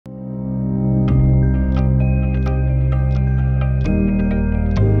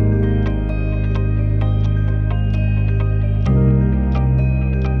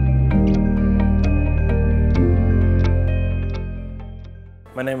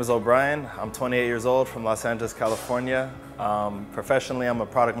name is O'Brien. I'm 28 years old from Los Angeles, California. Professionally, I'm a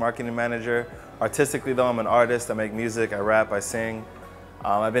product marketing manager. Artistically though, I'm an artist. I make music, I rap, I sing.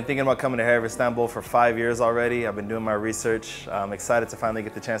 I've been thinking about coming to Hair of Istanbul for 5 years already. I've been doing my research. I'm excited to finally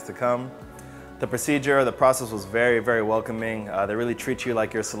get the chance to come. The procedure, the process was very, very welcoming. They really treat you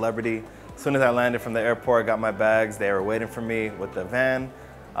like you're a celebrity. As soon as I landed from the airport, got my bags, they were waiting for me with the van,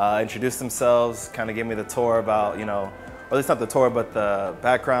 introduced themselves, kind of gave me the tour about, or at least not the tour, but the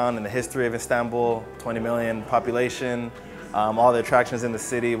background and the history of Istanbul, 20 million population, all the attractions in the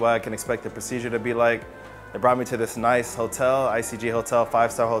city, what I can expect the procedure to be like. They brought me to this nice hotel, ICG hotel,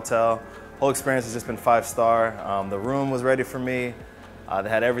 5-star hotel. Whole experience has just been 5-star. The room was ready for me. They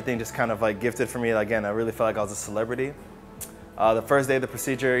had everything just kind of like gifted for me. Again, I really felt like I was a celebrity. The first day of the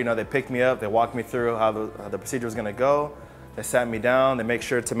procedure, they picked me up, they walked me through how the procedure was gonna go. They sat me down, they made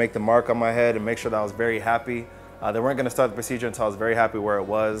sure to make the mark on my head and make sure that I was very happy. They weren't gonna start the procedure until I was very happy where it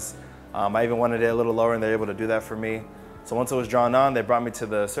was. I even wanted it a little lower and they were able to do that for me. So once it was drawn on, they brought me to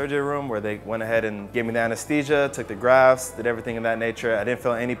the surgery room where they went ahead and gave me the anesthesia, took the grafts, did everything of that nature. I didn't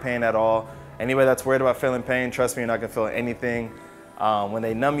feel any pain at all. Anybody that's worried about feeling pain, trust me, you're not gonna feel anything. When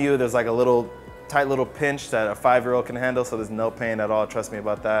they numb you, there's like a tight little pinch that a 5-year-old can handle, so there's no pain at all, trust me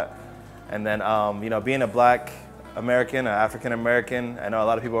about that. And then, being a Black American, an African American, I know a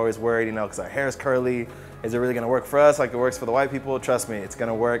lot of people are always worried, because our hair is curly. Is it really gonna work for us like it works for the white people? Trust me, it's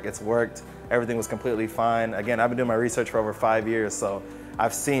gonna work, it's worked. Everything was completely fine. Again, I've been doing my research for over 5 years, so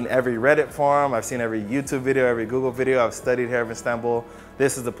I've seen every Reddit forum, I've seen every YouTube video, every Google video, I've studied Hair of Istanbul.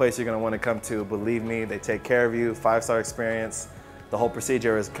 This is the place you're gonna wanna come to, believe me. They take care of you, 5-star experience. The whole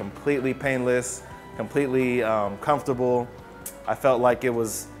procedure is completely painless, completely comfortable. I felt like it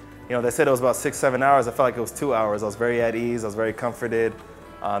was, they said it was about 6-7 hours. I felt like it was 2 hours. I was very at ease, I was very comforted.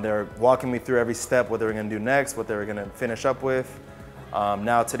 They were walking me through every step, what they were gonna do next, what they were gonna finish up with.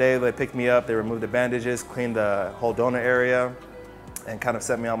 Now today they picked me up, they removed the bandages, cleaned the whole donor area, and kind of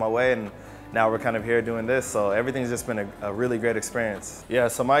set me on my way. And now we're kind of here doing this. So everything's just been a really great experience. Yeah,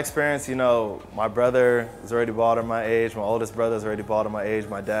 so my experience, my brother is already bald at my age, my oldest brother is already bald at my age,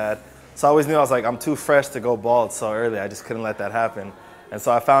 my dad. So I always knew I was like, I'm too fresh to go bald so early. I just couldn't let that happen. And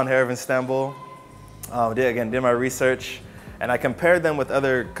so I found Hair of Istanbul, did my research, and I compared them with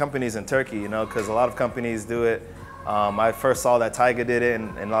other companies in Turkey, because a lot of companies do it. I first saw that Tyga did it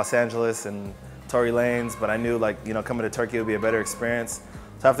in Los Angeles and Tory Lanez, but I knew coming to Turkey would be a better experience.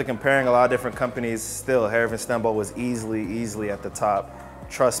 So after comparing a lot of different companies, still Hair of Istanbul was easily at the top.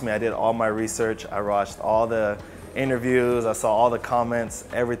 Trust me, I did all my research. I watched all the interviews, I saw all the comments,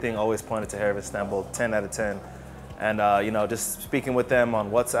 everything always pointed to Hair of Istanbul, 10 out of 10. And just speaking with them on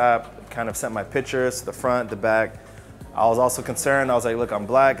WhatsApp, kind of sent my pictures, the front, the back. I was also concerned. I was like, look, I'm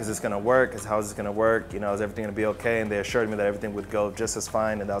Black. Is this gonna work? How is this gonna work? Is everything gonna be okay? And they assured me that everything would go just as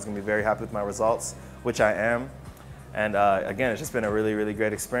fine and that I was gonna be very happy with my results, which I am. And again, it's just been a really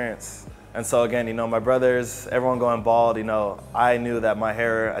great experience. And so again, my brothers, everyone going bald, I knew that my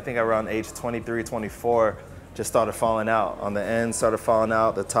hair, I think around age 23, 24, just started falling out. On the ends started falling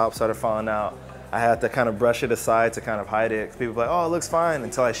out, the top started falling out. I had to kind of brush it aside to kind of hide it. People were like, oh, it looks fine,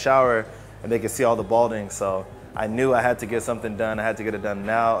 until I shower and they could see all the balding. So I knew I had to get something done. I had to get it done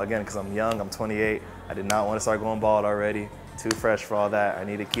now, again, because I'm young, I'm 28. I did not want to start going bald already. Too fresh for all that. I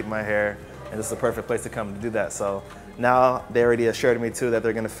need to keep my hair, and this is the perfect place to come to do that. So now they already assured me too that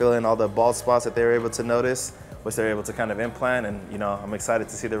they're gonna fill in all the bald spots that they were able to notice, which they're able to kind of implant, and I'm excited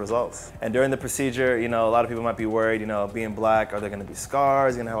to see the results. And during the procedure, a lot of people might be worried, being Black, are there gonna be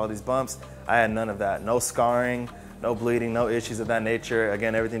scars, gonna have all these bumps? I had none of that. No scarring, no bleeding, no issues of that nature.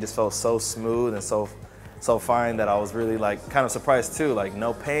 Again, everything just felt so smooth and so fine that I was really kind of surprised too.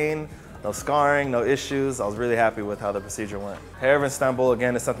 No pain, no scarring, no issues. I was really happy with how the procedure went. Hair of Istanbul,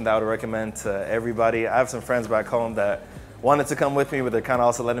 again, is something that I would recommend to everybody. I have some friends back home that wanted to come with me, but they're kind of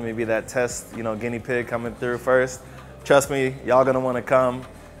also letting me be that test, guinea pig coming through first. Trust me, y'all gonna wanna come.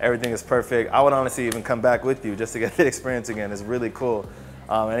 Everything is perfect. I would honestly even come back with you just to get the experience again. It's really cool.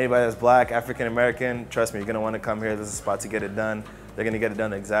 Anybody that's Black, African American, trust me, you're gonna wanna come here. This is a spot to get it done. They're gonna get it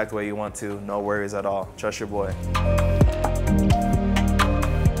done the exact way you want to. No worries at all. Trust your boy.